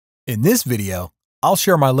In this video, I'll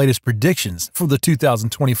share my latest predictions for the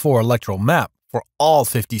 2024 electoral map for all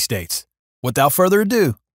 50 states. Without further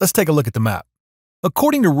ado, let's take a look at the map.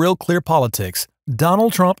 According to Real Clear Politics,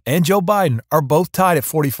 Donald Trump and Joe Biden are both tied at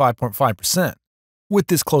 45.5%. With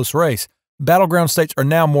this close race, battleground states are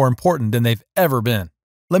now more important than they've ever been.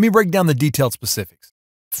 Let me break down the detailed specifics.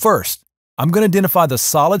 First, I'm going to identify the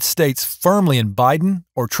solid states firmly in Biden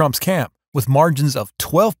or Trump's camp with margins of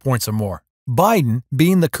 12 points or more. Biden,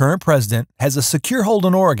 being the current president, has a secure hold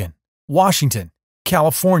on Oregon, Washington,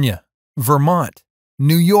 California, Vermont,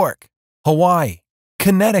 New York, Hawaii,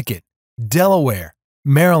 Connecticut, Delaware,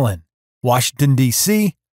 Maryland, Washington,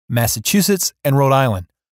 D.C., Massachusetts, and Rhode Island,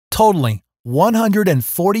 totaling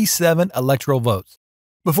 147 electoral votes.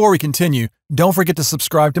 Before we continue, don't forget to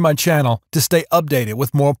subscribe to my channel to stay updated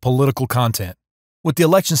with more political content. With the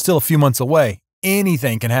election still a few months away,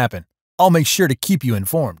 anything can happen. I'll make sure to keep you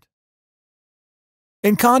informed.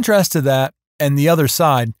 In contrast to that, and the other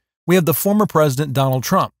side, we have the former president Donald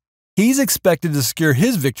Trump. He's expected to secure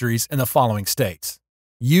his victories in the following states: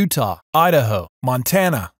 Utah, Idaho,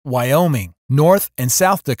 Montana, Wyoming, North and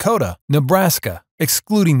South Dakota, Nebraska,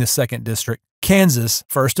 excluding the 2nd District, Kansas,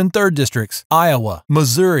 1st and 3rd Districts, Iowa,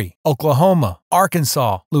 Missouri, Oklahoma,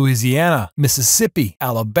 Arkansas, Louisiana, Mississippi,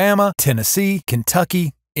 Alabama, Tennessee,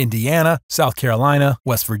 Kentucky, Indiana, South Carolina,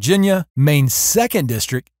 West Virginia, Maine's 2nd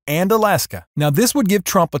District, and Alaska. Now, this would give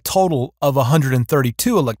Trump a total of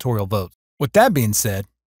 132 electoral votes. With that being said,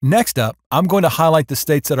 next up, I'm going to highlight the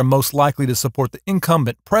states that are most likely to support the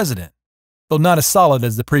incumbent president, though not as solid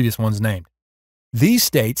as the previous ones named. These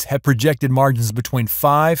states have projected margins between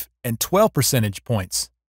 5 and 12 percentage points.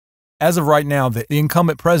 As of right now, the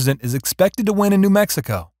incumbent president is expected to win in New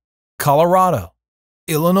Mexico, Colorado,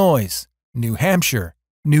 Illinois, New Hampshire,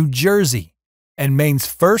 New Jersey, and Maine's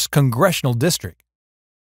 1st congressional district.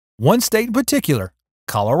 One state in particular,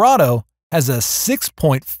 Colorado, has a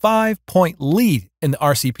 6.5-point lead in the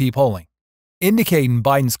RCP polling, indicating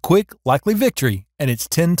Biden's quick, likely victory and its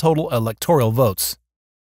 10 total electoral votes.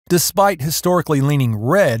 Despite historically leaning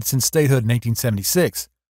red since statehood in 1876,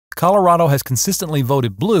 Colorado has consistently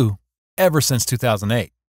voted blue ever since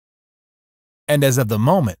 2008. And as of the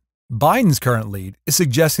moment, Biden's current lead is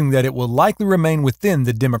suggesting that it will likely remain within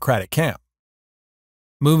the Democratic camp.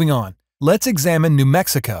 Moving on, let's examine New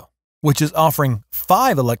Mexico, which is offering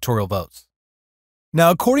 5 electoral votes. Now,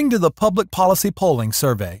 according to the Public Policy Polling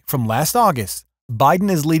Survey from last August, Biden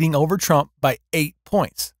is leading over Trump by 8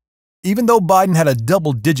 points. Even though Biden had a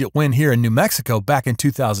double-digit win here in New Mexico back in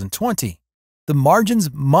 2020, the margins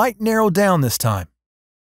might narrow down this time.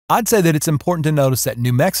 I'd say that it's important to notice that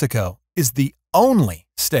New Mexico is the only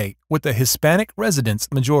state with a Hispanic residents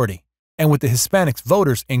majority, and with the Hispanics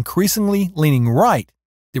voters increasingly leaning right,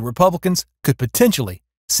 the Republicans could potentially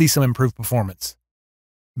see some improved performance.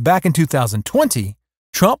 Back in 2020,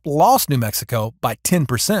 Trump lost New Mexico by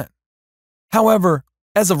 10%. However,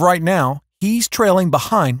 as of right now, he's trailing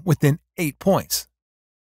behind within 8 points.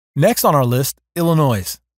 Next on our list,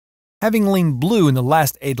 Illinois. Having leaned blue in the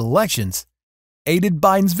last 8 elections, aided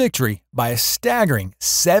Biden's victory by a staggering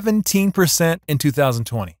 17% in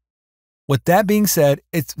 2020. With that being said,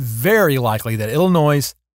 it's very likely that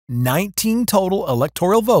Illinois' 19 total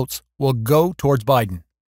electoral votes will go towards Biden,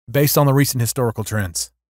 based on the recent historical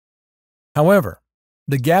trends. However,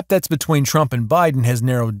 the gap that's between Trump and Biden has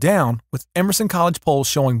narrowed down, with Emerson College polls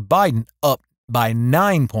showing Biden up by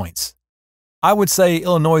 9 points. I would say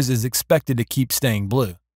Illinois is expected to keep staying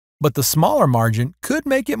blue, but the smaller margin could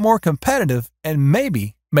make it more competitive and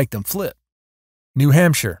maybe make them flip. New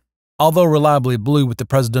Hampshire, although reliably blue with the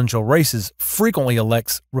presidential races, frequently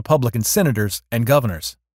elects Republican senators and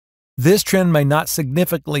governors. This trend may not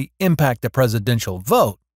significantly impact the presidential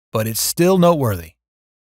vote, but it's still noteworthy.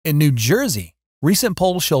 In New Jersey, recent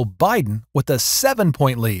polls show Biden with a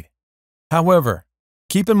 7-point lead. However,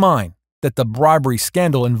 keep in mind that the bribery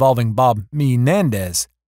scandal involving Bob Menendez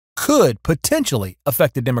could potentially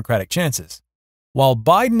affect the Democratic chances. While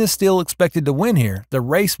Biden is still expected to win here, the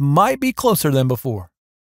race might be closer than before.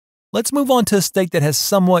 Let's move on to a state that has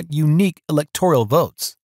somewhat unique electoral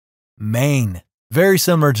votes. Maine. Very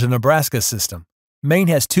similar to Nebraska's system, Maine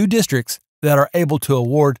has 2 districts that are able to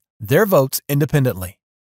award their votes independently,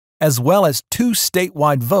 as well as 2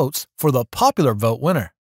 statewide votes for the popular vote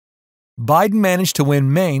winner. Biden managed to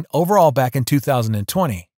win Maine overall back in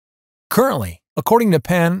 2020. Currently, according to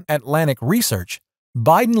Pan Atlantic Research,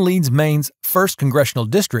 Biden leads Maine's 1st congressional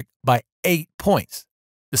district by 8 points.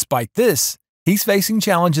 Despite this, he's facing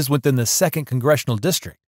challenges within the 2nd congressional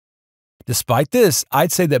district. Despite this,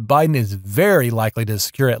 I'd say that Biden is very likely to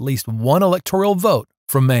secure at least 1 electoral vote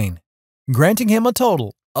from Maine, granting him a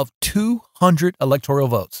total of 200 electoral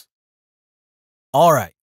votes. All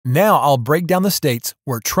right, now I'll break down the states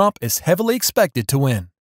where Trump is heavily expected to win: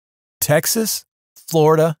 Texas,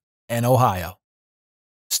 Florida, and Ohio.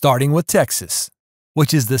 Starting with Texas,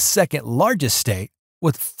 which is the second largest state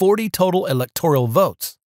with 40 total electoral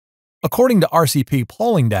votes. According to RCP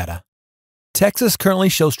polling data, Texas currently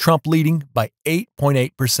shows Trump leading by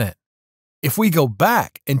 8.8%. If we go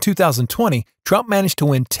back in 2020, Trump managed to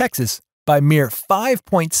win Texas by mere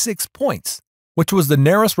 5.6 points, which was the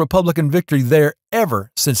narrowest Republican victory there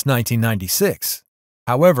ever since 1996.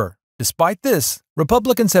 However, despite this,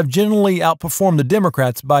 Republicans have generally outperformed the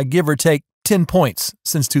Democrats by give or take 10 points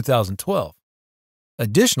since 2012.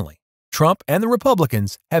 Additionally, Trump and the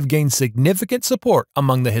Republicans have gained significant support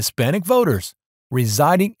among the Hispanic voters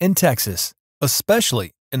residing in Texas,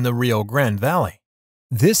 especially in the Rio Grande Valley.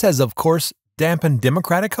 This has, of course, dampened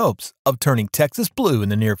Democratic hopes of turning Texas blue in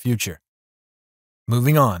the near future.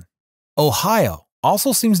 Moving on, Ohio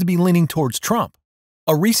also seems to be leaning towards Trump.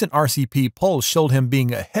 A recent RCP poll showed him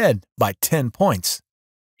being ahead by 10 points.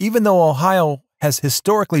 Even though Ohio has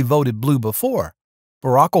historically voted blue before,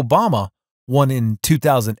 Barack Obama won in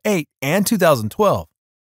 2008 and 2012.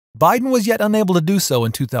 Biden was yet unable to do so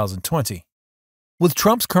in 2020. With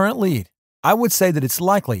Trump's current lead, I would say that it's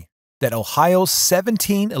likely that Ohio's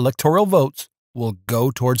 17 electoral votes will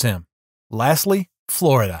go towards him. Lastly,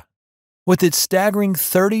 Florida. With its staggering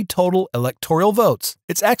 30 total electoral votes,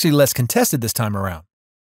 it's actually less contested this time around.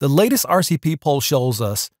 The latest RCP poll shows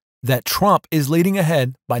us that Trump is leading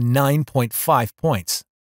ahead by 9.5 points.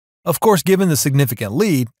 Of course, given the significant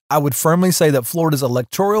lead, I would firmly say that Florida's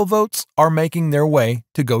electoral votes are making their way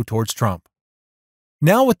to go towards Trump.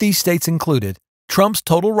 Now, with these states included, Trump's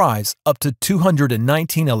total rise up to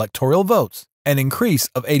 219 electoral votes, an increase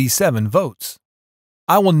of 87 votes.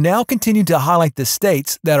 I will now continue to highlight the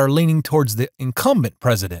states that are leaning towards the incumbent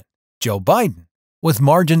president, Joe Biden, with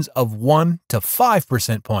margins of 1 to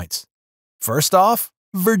 5% points. First off,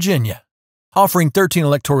 Virginia. Offering 13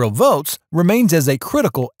 electoral votes remains as a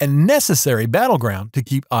critical and necessary battleground to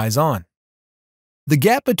keep eyes on. The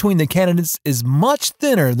gap between the candidates is much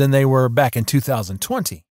thinner than they were back in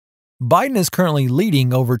 2020. Biden is currently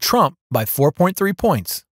leading over Trump by 4.3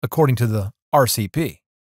 points, according to the RCP.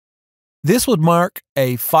 This would mark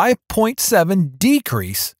a 5.7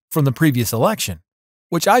 decrease from the previous election,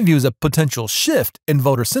 which I view as a potential shift in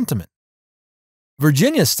voter sentiment.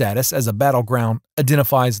 Virginia's status as a battleground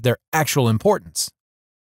identifies their actual importance.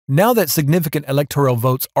 Now that significant electoral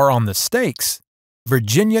votes are on the stakes,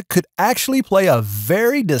 Virginia could actually play a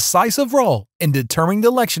very decisive role in determining the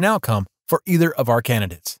election outcome for either of our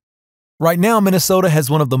candidates. Right now, Minnesota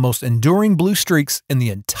has one of the most enduring blue streaks in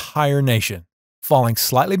the entire nation, falling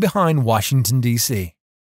slightly behind Washington, D.C.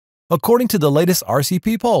 According to the latest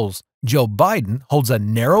RCP polls, Joe Biden holds a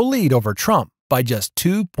narrow lead over Trump by just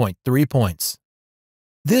 2.3 points.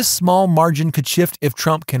 This small margin could shift if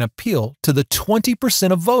Trump can appeal to the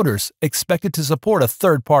 20% of voters expected to support a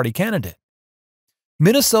third-party candidate.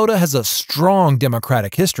 Minnesota has a strong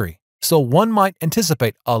Democratic history, so one might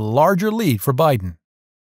anticipate a larger lead for Biden.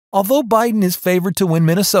 Although Biden is favored to win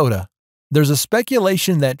Minnesota, there's a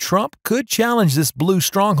speculation that Trump could challenge this blue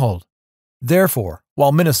stronghold. Therefore,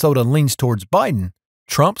 while Minnesota leans towards Biden,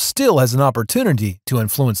 Trump still has an opportunity to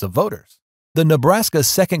influence the voters. The Nebraska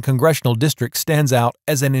 2nd Congressional District stands out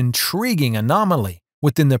as an intriguing anomaly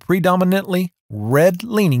within the predominantly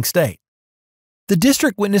red-leaning state. The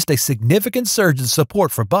district witnessed a significant surge in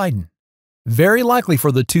support for Biden, very likely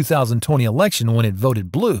for the 2020 election when it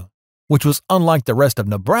voted blue, which was unlike the rest of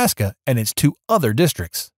Nebraska and its two other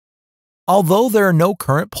districts. Although there are no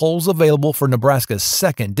current polls available for Nebraska's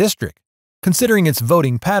 2nd District, considering its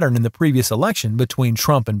voting pattern in the previous election between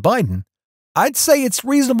Trump and Biden, I'd say it's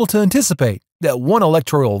reasonable to anticipate that one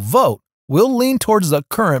electoral vote will lean towards the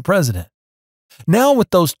current president. Now, with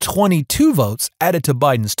those 22 votes added to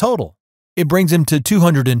Biden's total, it brings him to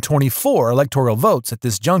 224 electoral votes at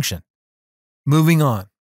this junction. Moving on,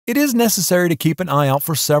 it is necessary to keep an eye out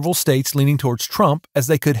for several states leaning towards Trump as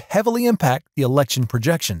they could heavily impact the election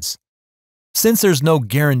projections. Since there's no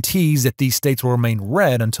guarantees that these states will remain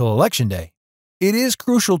red until Election Day, it is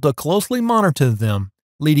crucial to closely monitor them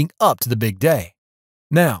leading up to the big day.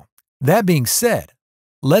 Now, that being said,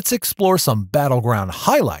 let's explore some battleground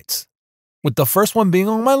highlights, with the first one being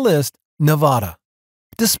on my list, Nevada.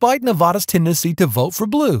 Despite Nevada's tendency to vote for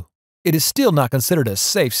blue, it is still not considered a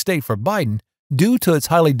safe state for Biden due to its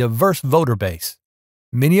highly diverse voter base,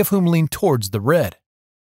 many of whom lean towards the red.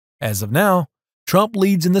 As of now, Trump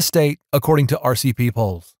leads in the state according to RCP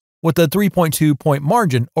polls, with a 3.2-point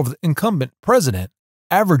margin over the incumbent president,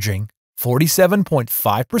 averaging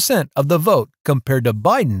 47.5% of the vote compared to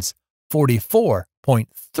Biden's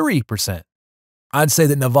 44.3%. I'd say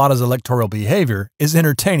that Nevada's electoral behavior is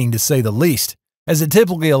entertaining to say the least, as it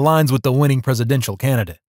typically aligns with the winning presidential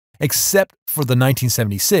candidate, except for the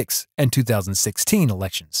 1976 and 2016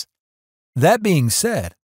 elections. That being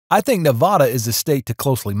said, I think Nevada is a state to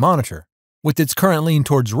closely monitor, with its current lean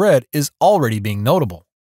towards red is already being notable.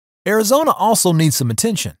 Arizona also needs some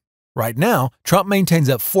attention. Right now, Trump maintains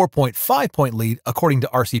a 4.5-point lead according to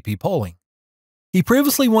RCP polling. He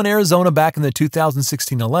previously won Arizona back in the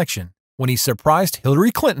 2016 election when he surprised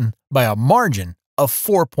Hillary Clinton by a margin of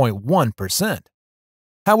 4.1%.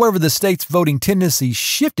 However, the state's voting tendencies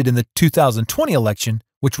shifted in the 2020 election,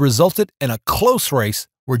 which resulted in a close race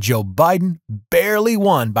where Joe Biden barely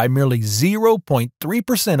won by merely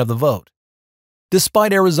 0.3% of the vote.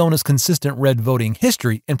 Despite Arizona's consistent red voting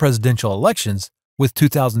history in presidential elections, with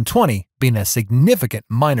 2020 being a significant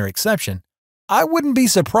minor exception, I wouldn't be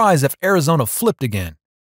surprised if Arizona flipped again.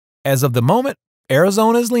 As of the moment,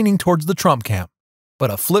 Arizona is leaning towards the Trump camp,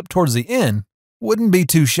 but a flip towards the end wouldn't be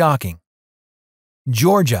too shocking.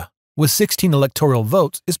 Georgia, with 16 electoral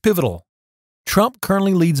votes, is pivotal. Trump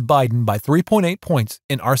currently leads Biden by 3.8 points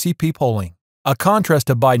in RCP polling, a contrast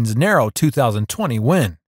to Biden's narrow 2020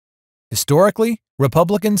 win. Historically,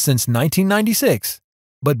 Republican since 1996,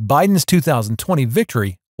 but Biden's 2020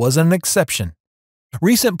 victory was an exception.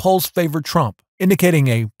 Recent polls favor Trump, indicating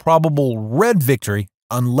a probable red victory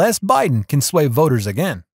unless Biden can sway voters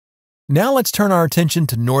again. Now let's turn our attention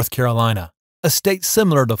to North Carolina, a state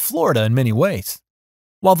similar to Florida in many ways.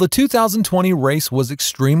 While the 2020 race was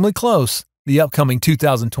extremely close, the upcoming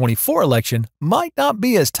 2024 election might not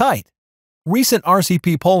be as tight. Recent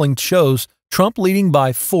RCP polling shows Trump leading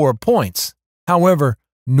by 4 points. However,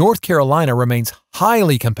 North Carolina remains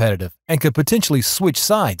highly competitive and could potentially switch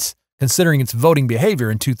sides, considering its voting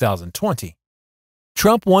behavior in 2020.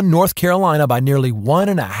 Trump won North Carolina by nearly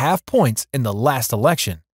 1.5 points in the last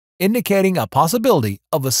election, indicating a possibility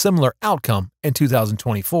of a similar outcome in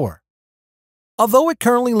 2024. Although it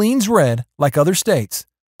currently leans red, like other states,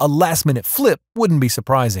 a last-minute flip wouldn't be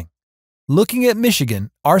surprising. Looking at Michigan,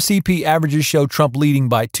 RCP averages show Trump leading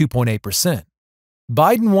by 2.8%.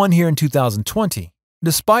 Biden won here in 2020,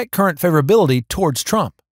 despite current favorability towards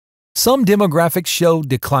Trump. Some demographics show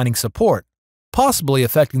declining support, possibly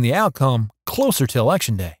affecting the outcome closer to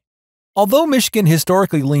Election Day. Although Michigan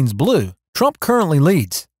historically leans blue, Trump currently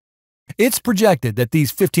leads. It's projected that these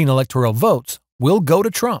 15 electoral votes will go to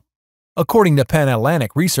Trump. According to Pan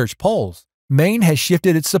Atlantic research polls, Maine has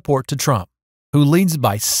shifted its support to Trump, who leads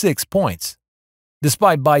by 6 points.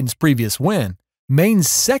 Despite Biden's previous win, Maine's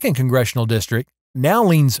 2nd congressional district now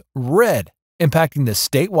leans red, impacting the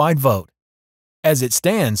statewide vote. As it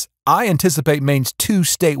stands, I anticipate Maine's 2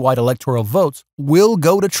 statewide electoral votes will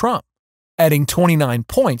go to Trump, adding 29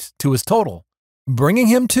 points to his total, bringing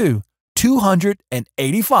him to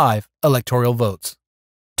 285 electoral votes.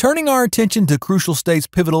 Turning our attention to crucial states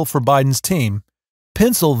pivotal for Biden's team,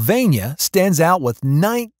 Pennsylvania stands out with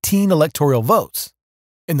 19 electoral votes.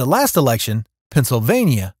 In the last election,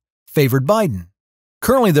 Pennsylvania favored Biden.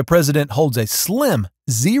 Currently, the president holds a slim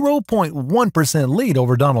 0.1% lead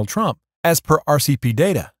over Donald Trump, as per RCP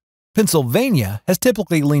data. Pennsylvania has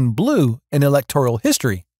typically leaned blue in electoral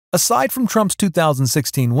history, aside from Trump's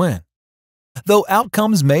 2016 win. Though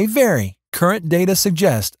outcomes may vary, current data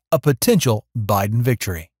suggest a potential Biden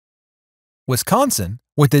victory. Wisconsin,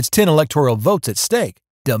 with its 10 electoral votes at stake,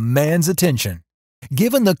 demands attention.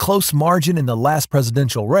 Given the close margin in the last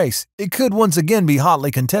presidential race, it could once again be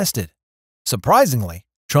hotly contested. Surprisingly,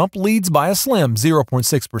 Trump leads by a slim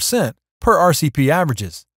 0.6% per RCP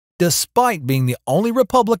averages, despite being the only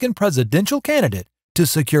Republican presidential candidate to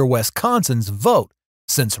secure Wisconsin's vote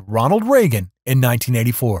since Ronald Reagan in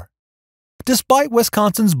 1984. Despite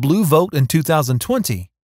Wisconsin's blue vote in 2020,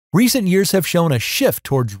 recent years have shown a shift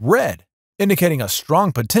towards red, indicating a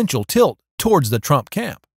strong potential tilt towards the Trump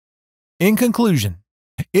camp. In conclusion,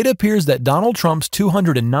 it appears that Donald Trump's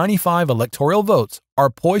 295 electoral votes are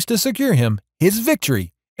poised to secure him his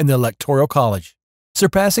victory in the Electoral College,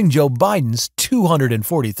 surpassing Joe Biden's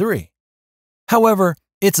 243. However,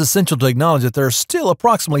 it's essential to acknowledge that there are still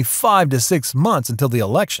approximately 5 to 6 months until the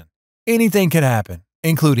election. Anything can happen,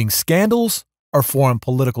 including scandals or foreign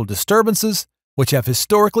political disturbances, which have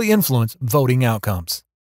historically influenced voting outcomes.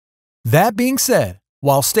 That being said,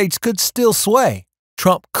 while states could still sway,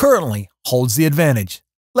 Trump currently holds the advantage.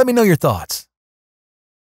 Let me know your thoughts.